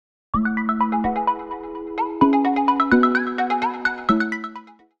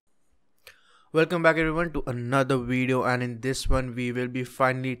Welcome back everyone to another video, and in this one we will be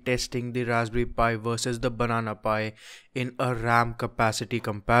finally testing the Raspberry Pi versus the Banana Pi in a RAM capacity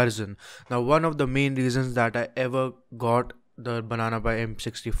comparison. Now, one of the main reasons that I ever got the Banana Pi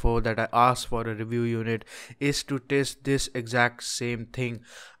M64, that I asked for a review unit, is to test this exact same thing.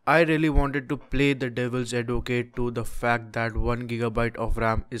 I really wanted to play the devil's advocate to the fact that 1 GB of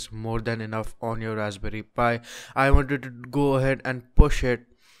RAM is more than enough on your Raspberry Pi. I wanted to go ahead and push it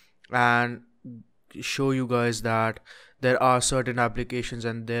and show you guys that there are certain applications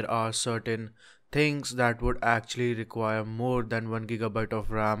and there are certain things that would actually require more than 1 GB of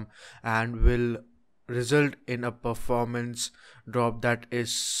RAM and will result in a performance drop that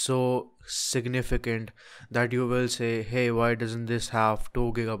is so significant that you will say, hey, why doesn't this have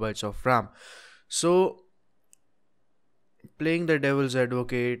 2 GB of RAM? So, playing the devil's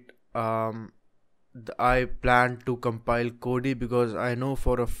advocate, I plan to compile Kodi because I know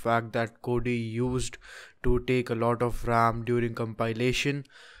for a fact that Kodi used to take a lot of RAM during compilation,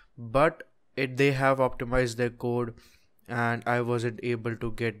 but they have optimized their code and I wasn't able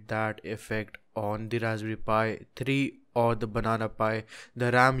to get that effect on the Raspberry Pi 3 or the Banana Pi.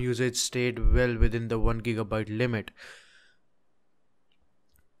 The RAM usage stayed well within the 1 GB limit.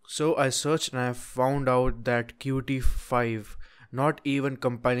 So I searched and I found out that Qt5, not even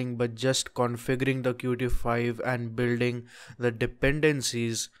compiling but just configuring the Qt5 and building the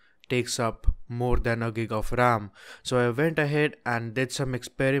dependencies, takes up more than a gig of RAM. So I went ahead and did some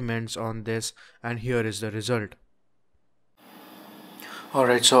experiments on this, and here is the result.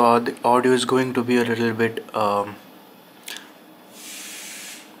 Alright, so the audio is going to be a little bit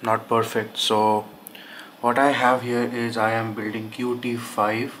not perfect. So what I have here is I am building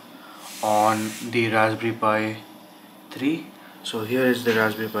Qt5 on the Raspberry Pi 3. So here is the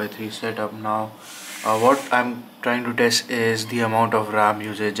Raspberry Pi 3 setup. Now what I'm trying to test is the amount of RAM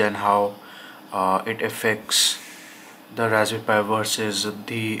usage and how it affects the Raspberry Pi versus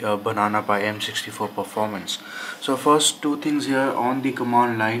the Banana Pi M64 performance. So first two things here on the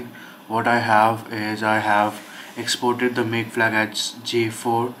command line, what I have is I have exported the make flag as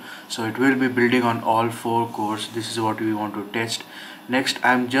J4, so it will be building on all 4 cores. This is what we want to test. Next,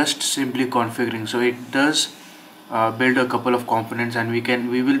 I'm just simply configuring, so it does build a couple of components and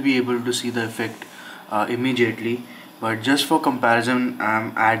we will be able to see the effect immediately, but just for comparison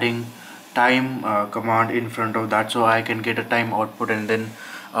I'm adding time command in front of that so I can get a time output and then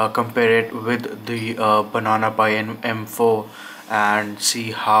compare it with the Banana Pi M4 and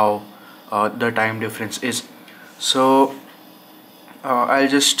see how the time difference is. So I'll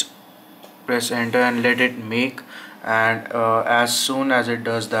just press enter and let it make, and as soon as it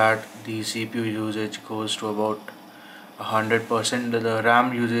does that, the CPU usage goes to about 100%. The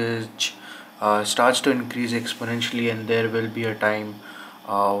RAM usage starts to increase exponentially, and there will be a time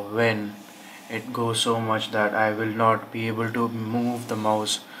when it goes so much that I will not be able to move the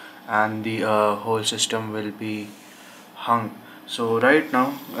mouse and the whole system will be hung. So right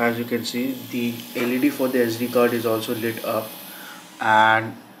now, as you can see, the LED for the SD card is also lit up,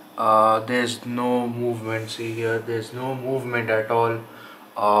 and there's no movement. See here, there's no movement at all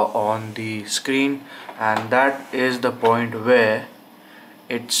on the screen, and that is the point where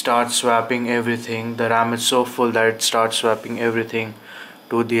it starts swapping everything. The RAM is so full that it starts swapping everything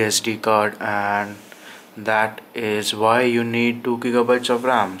to the SD card, and that is why you need 2 GB of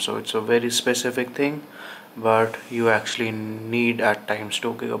RAM. So it's a very specific thing, but you actually need at times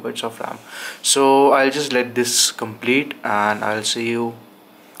 2 GB of RAM. So I'll just let this complete and I'll see you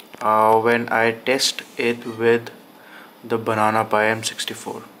when I test it with the Banana Pi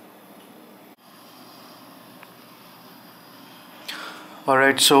M64.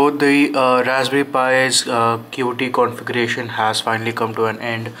 Alright, so the Raspberry Pi's Qt configuration has finally come to an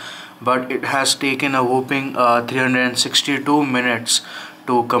end, but it has taken a whooping 362 minutes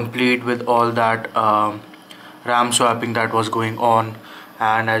to complete with all that RAM swapping that was going on.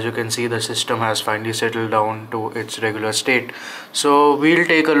 And as you can see, the system has finally settled down to its regular state. So we'll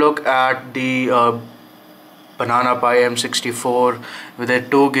take a look at the Banana Pi M64 with a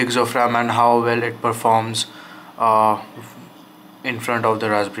 2 gigs of RAM and how well it performs in front of the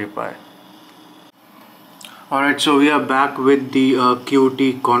Raspberry Pi. Alright, so we are back with the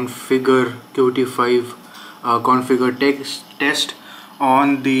Qt5 configure test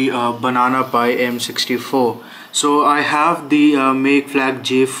on the Banana Pi M64. So I have the make flag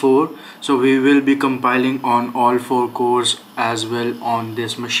J4, so we will be compiling on all 4 cores as well on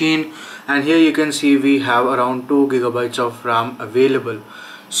this machine, and here you can see we have around 2 GB of RAM available.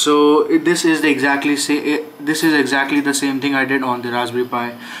 So this is exactly the same thing I did on the Raspberry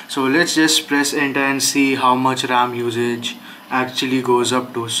Pi. So let's just press enter and see how much RAM usage actually goes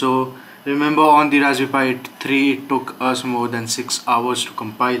up to. So Remember, on the Raspberry Pi 3 it took us more than 6 hours to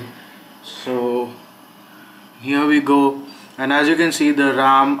compile. So here we go, and as you can see the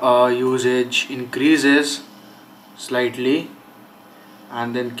RAM usage increases slightly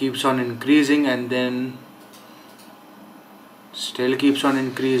and then keeps on increasing and then still keeps on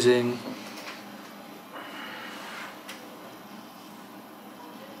increasing.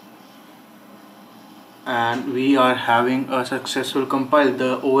 And we are having a successful compile.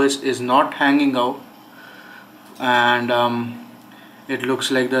 The OS is not hanging out, and it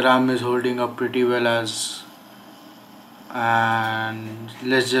looks like the RAM is holding up pretty well. As and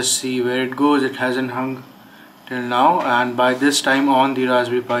let's just see where it goes. It hasn't hung till now, and by this time on the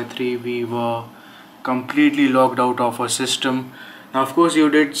Raspberry Pi 3 we were completely logged out of our system. Now of course you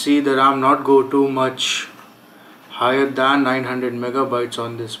did see the RAM not go too much higher than 900 megabytes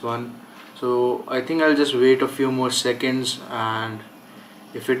on this one, so I think I'll just wait a few more seconds, and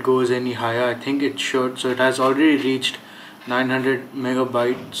if it goes any higher, I think it should. So it has already reached 900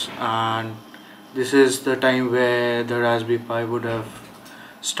 megabytes, and this is the time where the Raspberry Pi would have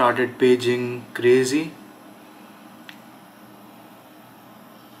started paging crazy.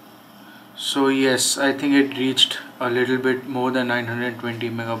 So yes, I think it reached a little bit more than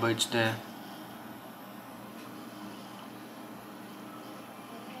 920 megabytes there.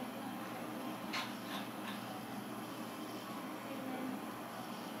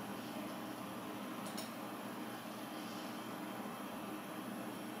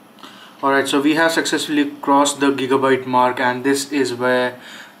 Alright, so we have successfully crossed the gigabyte mark, and this is where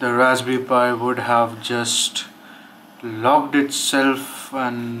the Raspberry Pi would have just locked itself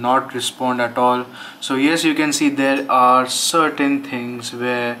and not respond at all. So yes, you can see there are certain things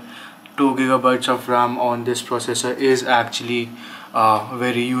where 2 gigabytes of RAM on this processor is actually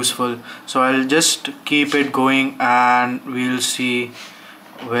very useful. So I'll just keep it going and we'll see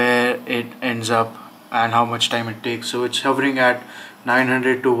where it ends up and how much time it takes. So it's hovering at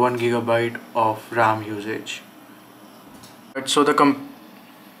 900 to 1 gigabyte of RAM usage. Alright, so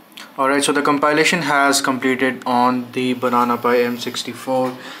the compilation has completed on the Banana Pi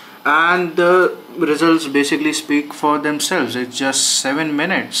M64, and the results basically speak for themselves. It's just 7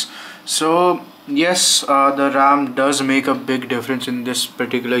 minutes. So yes, the RAM does make a big difference in this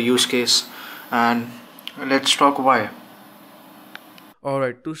particular use case, and let's talk why.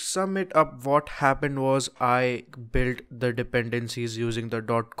 Alright, to sum it up, what happened was I built the dependencies using the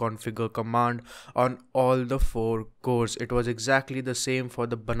 .configure command on all the 4 cores. It was exactly the same for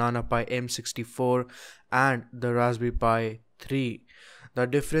the Banana Pi M64 and the Raspberry Pi 3. The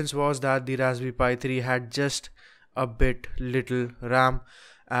difference was that the Raspberry Pi 3 had just a bit little RAM,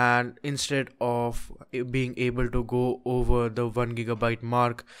 and instead of being able to go over the 1 gigabyte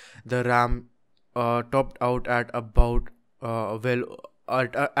mark, the RAM topped out at about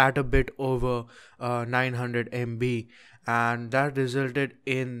at a bit over 900 MB, and that resulted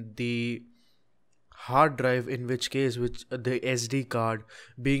in the hard drive, in which case the SD card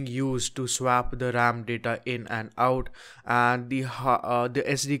being used to swap the RAM data in and out, and the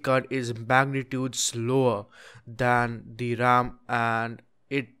SD card is magnitude slower than the RAM, and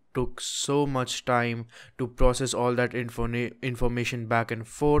it took so much time to process all that information back and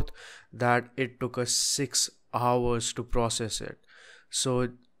forth that it took us 6 hours to process it. So,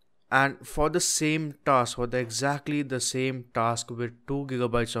 and for the same task, for the exactly the same task with 2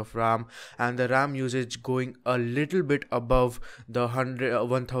 gigabytes of RAM and the RAM usage going a little bit above the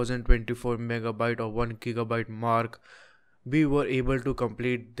 1024 megabyte or 1 gigabyte mark, we were able to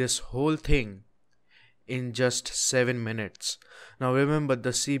complete this whole thing in just 7 minutes. Now remember, the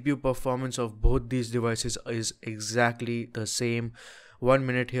CPU performance of both these devices is exactly the same. 1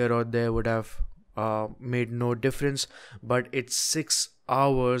 minute here or there would have made no difference, but it's 6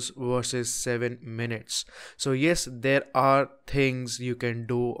 hours versus 7 minutes. So yes, there are things you can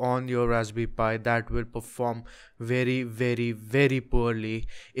do on your Raspberry Pi that will perform very poorly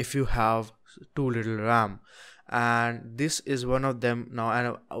if you have too little RAM, and this is one of them. Now,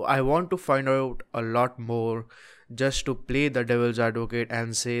 and I want to find out a lot more just to play the devil's advocate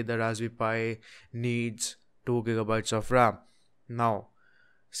and say the Raspberry Pi needs 2 gigabytes of RAM. Now,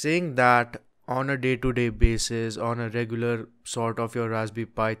 saying that, on a day-to-day basis, on a regular sort of your Raspberry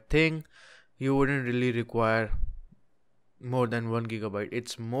Pi thing, you wouldn't really require more than 1 gigabyte.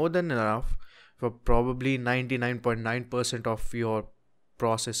 It's more than enough for probably 99.9% of your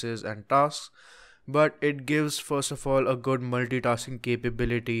processes and tasks, but it gives, first of all, a good multitasking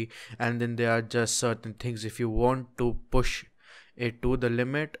capability, and then there are just certain things, if you want to push it to the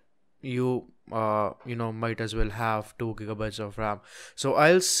limit, you might as well have 2 gigabytes of RAM. So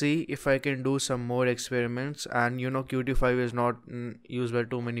I'll see if I can do some more experiments. And Qt5 is not used by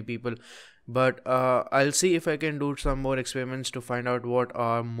too many people, but I'll see if I can do some more experiments to find out what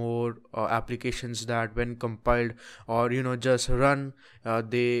are more applications that when compiled or just run,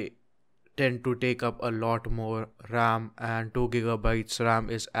 they tend to take up a lot more RAM, and 2 gigabytes RAM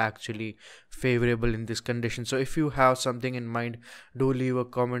is actually favorable in this condition. So if you have something in mind, do leave a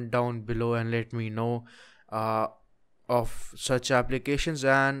comment down below and let me know of such applications.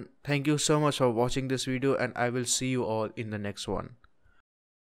 And thank you so much for watching this video, and I will see you all in the next one.